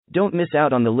Don't miss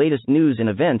out on the latest news and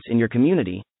events in your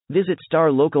community. Visit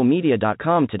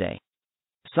starlocalmedia.com today.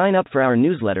 Sign up for our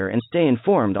newsletter and stay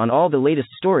informed on all the latest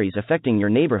stories affecting your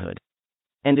neighborhood.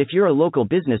 And if you're a local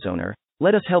business owner,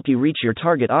 let us help you reach your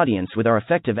target audience with our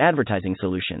effective advertising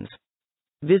solutions.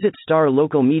 Visit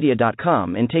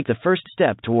starlocalmedia.com and take the first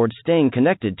step towards staying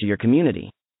connected to your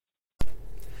community.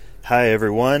 Hi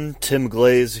everyone, Tim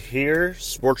Glaze here,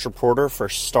 sports reporter for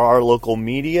Star Local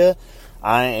Media.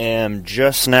 I am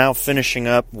just now finishing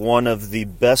up one of the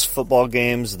best football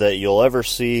games that you'll ever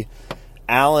see.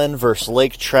 Allen versus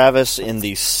Lake Travis in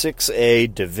the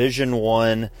 6A Division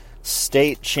I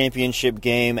state championship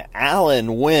game.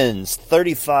 Allen wins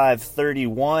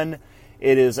 35-31.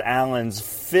 It is Allen's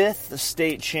 5th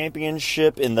state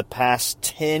championship in the past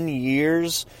 10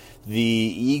 years. The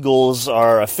Eagles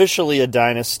are officially a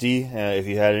dynasty, if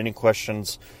you had any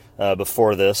questions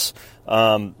before this.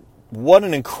 What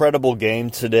an incredible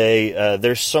game today.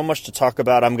 There's so much to talk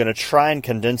about. I'm going to try and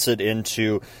condense it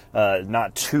into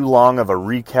not too long of a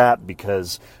recap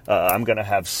because I'm going to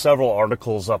have several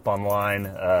articles up online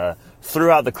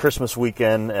throughout the Christmas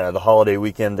weekend, the holiday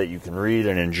weekend that you can read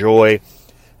and enjoy.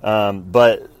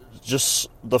 But just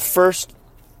the first,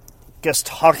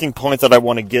 talking point that I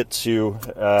want to get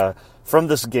to from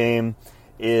this game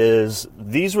is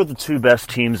these were the two best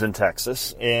teams in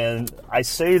Texas. And I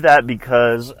say that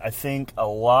because I think a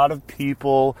lot of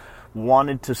people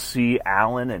wanted to see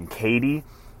Allen and Katy.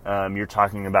 You're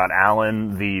talking about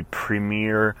Allen, the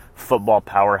premier football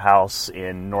powerhouse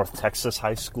in North Texas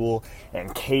high school,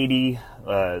 and Katy,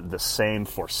 the same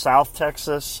for South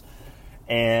Texas.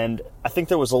 And I think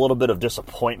there was a little bit of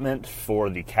disappointment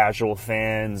for the casual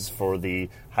fans, for the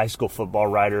high school football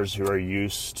writers who are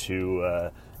used to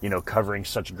covering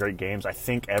such great games. I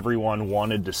think everyone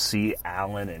wanted to see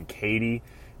Allen and Katy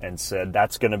and said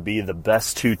that's going to be the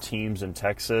best two teams in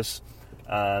Texas.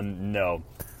 No.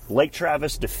 Lake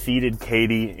Travis defeated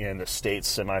Katy in the state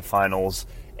semifinals,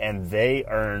 and they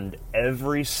earned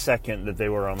every second that they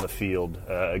were on the field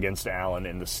against Allen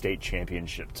in the state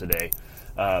championship today.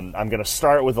 I'm going to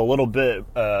start with a little bit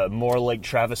more Lake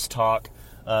Travis talk,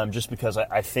 just because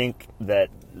I think that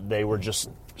they were just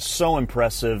so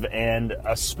impressive, and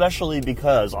especially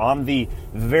because on the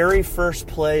very first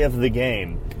play of the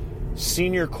game,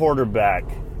 senior quarterback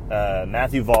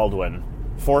Matthew Baldwin,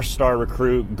 4-star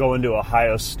recruit going to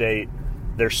Ohio State,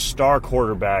 their star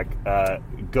quarterback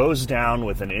goes down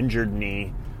with an injured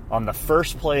knee. On the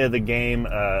first play of the game,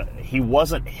 he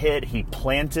wasn't hit, he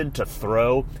planted to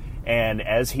throw, and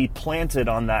as he planted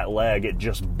on that leg, it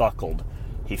just buckled.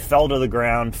 He fell to the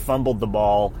ground, fumbled the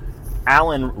ball.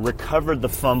 Allen recovered the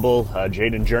fumble,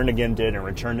 Jaden Jernigan did, and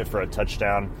returned it for a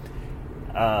touchdown.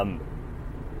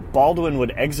 Baldwin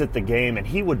would exit the game, and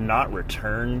he would not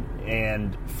return.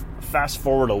 And fast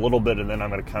forward a little bit, and then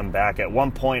I'm going to come back. At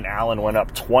one point, Allen went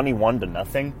up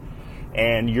 21-0,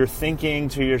 and you're thinking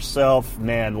to yourself,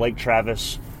 man, Lake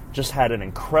Travis just had an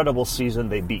incredible season.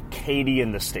 They beat Katy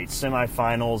in the state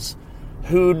semifinals.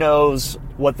 Who knows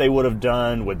what they would have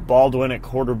done with Baldwin at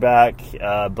quarterback,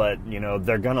 but,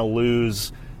 they're going to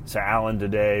lose to Allen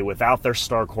today without their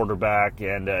star quarterback,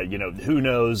 and, who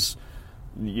knows,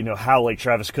 how Lake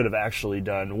Travis could have actually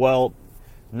done. Well,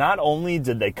 not only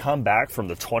did they come back from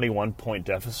the 21-point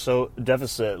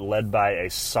deficit led by a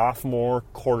sophomore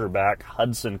quarterback,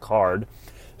 Hudson Card,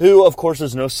 who, of course,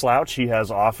 is no slouch. He has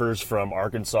offers from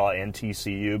Arkansas and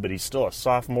TCU, but he's still a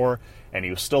sophomore, and he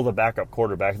was still the backup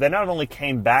quarterback. They not only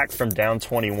came back from down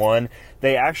 21,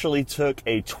 they actually took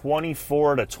a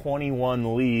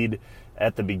 24-21 lead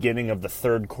at the beginning of the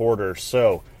third quarter.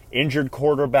 So, injured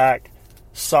quarterback,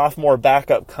 sophomore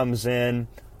backup comes in.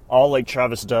 All Lake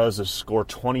Travis does is score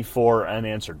 24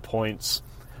 unanswered points.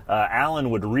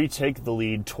 Allen would retake the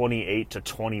lead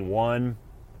 28-21.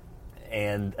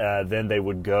 And then they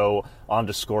would go on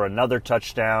to score another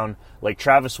touchdown. Lake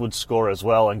Travis would score as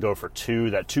well and go for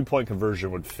 2. That 2-point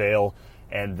conversion would fail.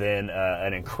 And then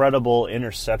an incredible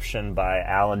interception by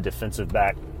Allen defensive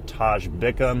back Taj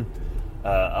Bickham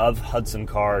of Hudson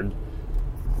Card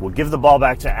will give the ball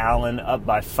back to Allen up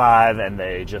by 5, and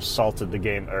they just salted the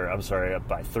game, up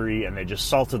by 3, and they just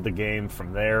salted the game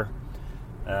from there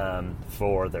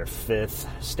for their 5th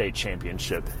state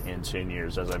championship in 10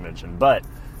 years, as I mentioned. But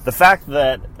the fact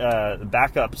that the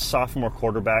backup sophomore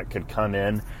quarterback could come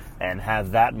in and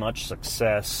have that much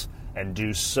success and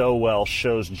do so well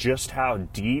shows just how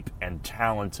deep and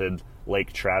talented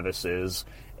Lake Travis is.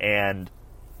 And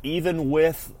even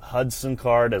with Hudson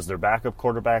Card as their backup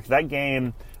quarterback, that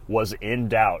game was in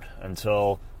doubt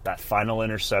until that final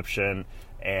interception,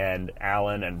 and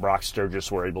Allen and Brock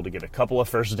Sturgis were able to get a couple of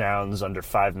first downs under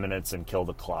 5 minutes and kill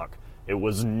the clock. It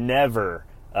was never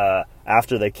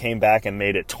after they came back and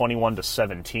made it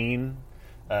 21-17.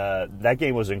 That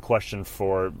game was in question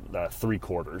for 3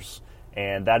 quarters.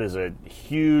 And that is a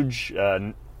huge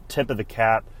tip of the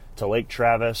cap to Lake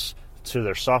Travis, to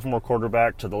their sophomore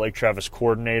quarterback, to the Lake Travis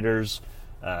coordinators.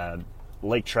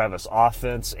 Lake Travis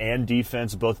offense and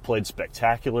defense both played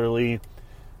spectacularly.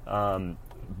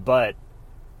 But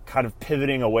kind of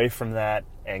pivoting away from that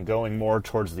and going more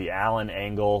towards the Allen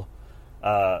angle,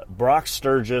 Brock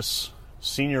Sturgis,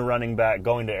 senior running back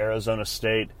going to Arizona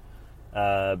State,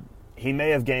 he may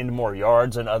have gained more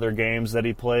yards in other games that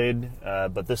he played,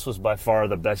 but this was by far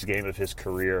the best game of his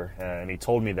career, and he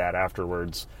told me that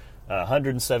afterwards.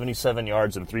 177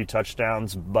 yards and 3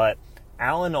 touchdowns, but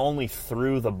Allen only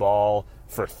threw the ball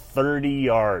for 30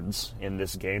 yards in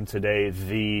this game today.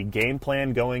 The game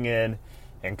plan going in,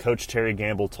 and Coach Terry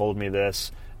Gamble told me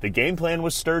this, the game plan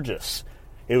was Sturgis.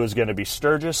 It was going to be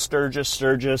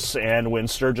Sturgis, and when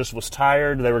Sturgis was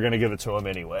tired, they were going to give it to him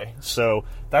anyway. So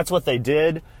that's what they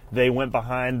did. They went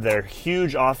behind their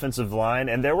huge offensive line,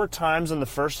 and there were times in the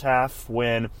first half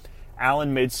when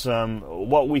Allen made some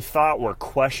what we thought were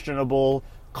questionable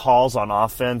calls on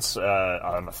offense.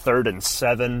 On a 3rd and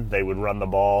 7, they would run the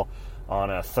ball. On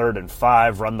a 3rd and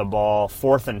 5, run the ball.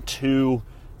 4th and 2,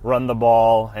 run the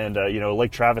ball. And,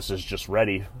 Lake Travis is just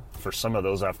ready for some of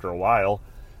those after a while.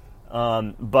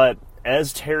 But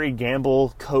as Terry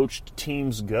Gamble coached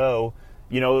teams go,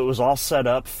 it was all set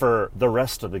up for the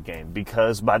rest of the game,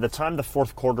 because by the time the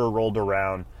 4th quarter rolled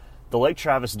around, the Lake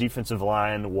Travis defensive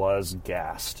line was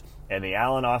gassed, and the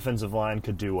Allen offensive line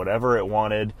could do whatever it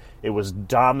wanted. It was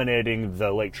dominating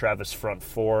the Lake Travis front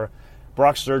 4.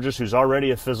 Brock Sturgis, who's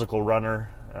already a physical runner,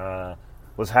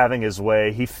 was having his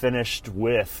way. He finished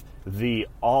with the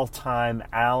all-time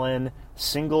Allen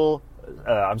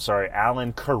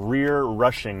career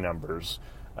rushing numbers.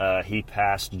 He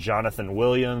passed Jonathan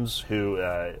Williams, who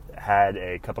had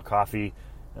a cup of coffee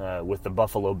with the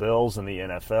Buffalo Bills in the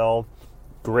NFL.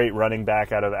 Great running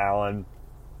back out of Allen.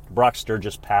 Brock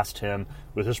Sturgis passed him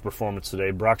with his performance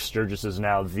today. Brock Sturgis is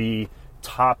now the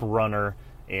top runner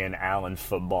in Allen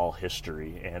football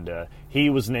history, and he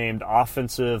was named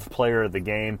Offensive Player of the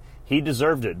Game. He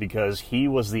deserved it because he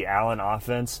was the Allen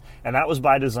offense, and that was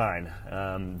by design.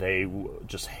 They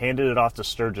just handed it off to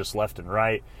Sturgis left and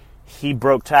right. He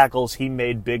broke tackles. He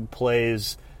made big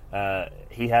plays.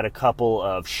 He had a couple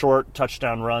of short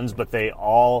touchdown runs, but they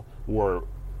all were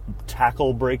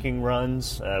tackle-breaking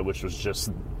runs, which was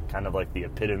just kind of like the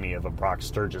epitome of a Brock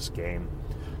Sturgis game.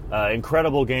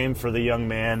 Incredible game for the young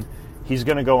man. He's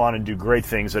going to go on and do great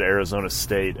things at Arizona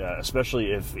State,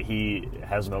 especially if he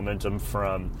has momentum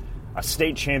from a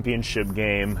state championship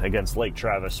game against Lake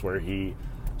Travis, where he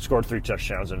scored 3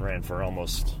 touchdowns and ran for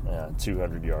almost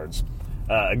 200 yards.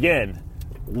 Again,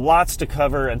 lots to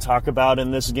cover and talk about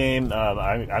in this game.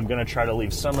 I'm going to try to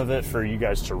leave some of it for you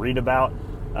guys to read about.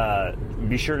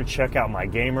 Be sure to check out my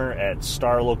gamer at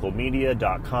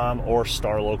starlocalmedia.com or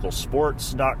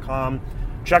starlocalsports.com.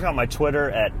 Check out my Twitter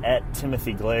at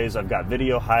Timothy Glaze. I've got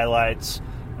video highlights.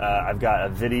 I've got a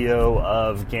video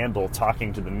of Gamble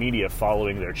talking to the media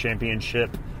following their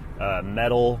championship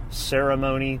medal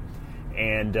ceremony.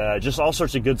 And just all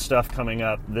sorts of good stuff coming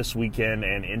up this weekend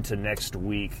and into next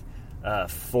week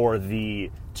for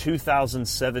the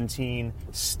 2017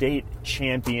 state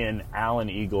champion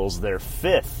Allen Eagles, their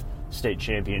 5th state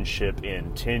championship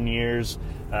in 10 years.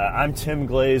 I'm Tim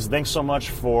Glaze. Thanks so much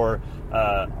for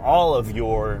all of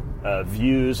your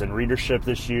views and readership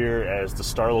this year as the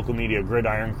Star Local Media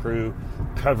Gridiron crew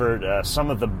covered some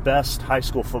of the best high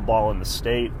school football in the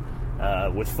state.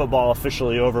 With football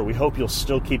officially over, we hope you'll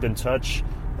still keep in touch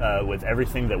with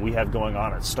everything that we have going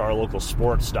on at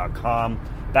starlocalsports.com.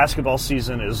 Basketball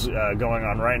season is going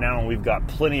on right now, and we've got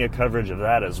plenty of coverage of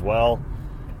that as well.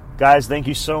 Guys, thank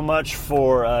you so much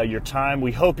for your time.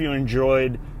 We hope you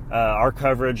enjoyed our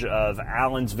coverage of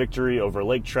Allen's victory over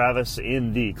Lake Travis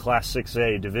in the Class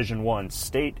 6A Division I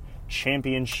state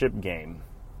championship game.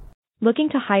 Looking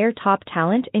to hire top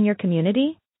talent in your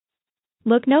community?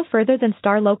 Look no further than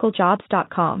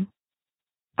starlocaljobs.com.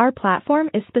 Our platform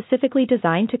is specifically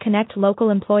designed to connect local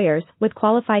employers with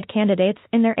qualified candidates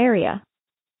in their area.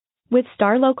 With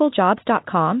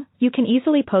starlocaljobs.com, you can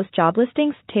easily post job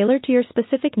listings tailored to your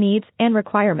specific needs and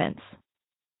requirements.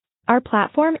 Our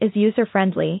platform is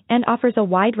user-friendly and offers a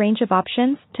wide range of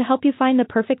options to help you find the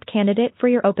perfect candidate for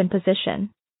your open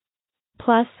position.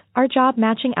 Plus, our job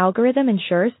matching algorithm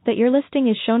ensures that your listing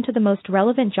is shown to the most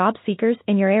relevant job seekers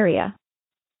in your area.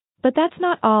 But that's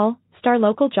not all.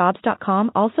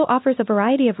 StarLocalJobs.com also offers a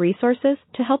variety of resources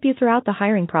to help you throughout the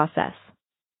hiring process.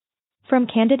 From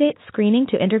candidate screening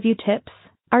to interview tips,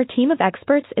 Our team of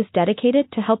experts is dedicated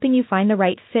to helping you find the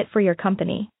right fit for your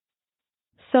company.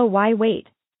 So why wait?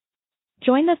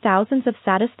 Join the thousands of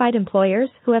satisfied employers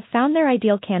who have found their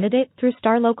ideal candidate through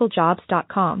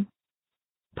starlocaljobs.com.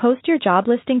 Post your job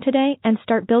listing today and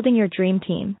start building your dream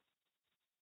team.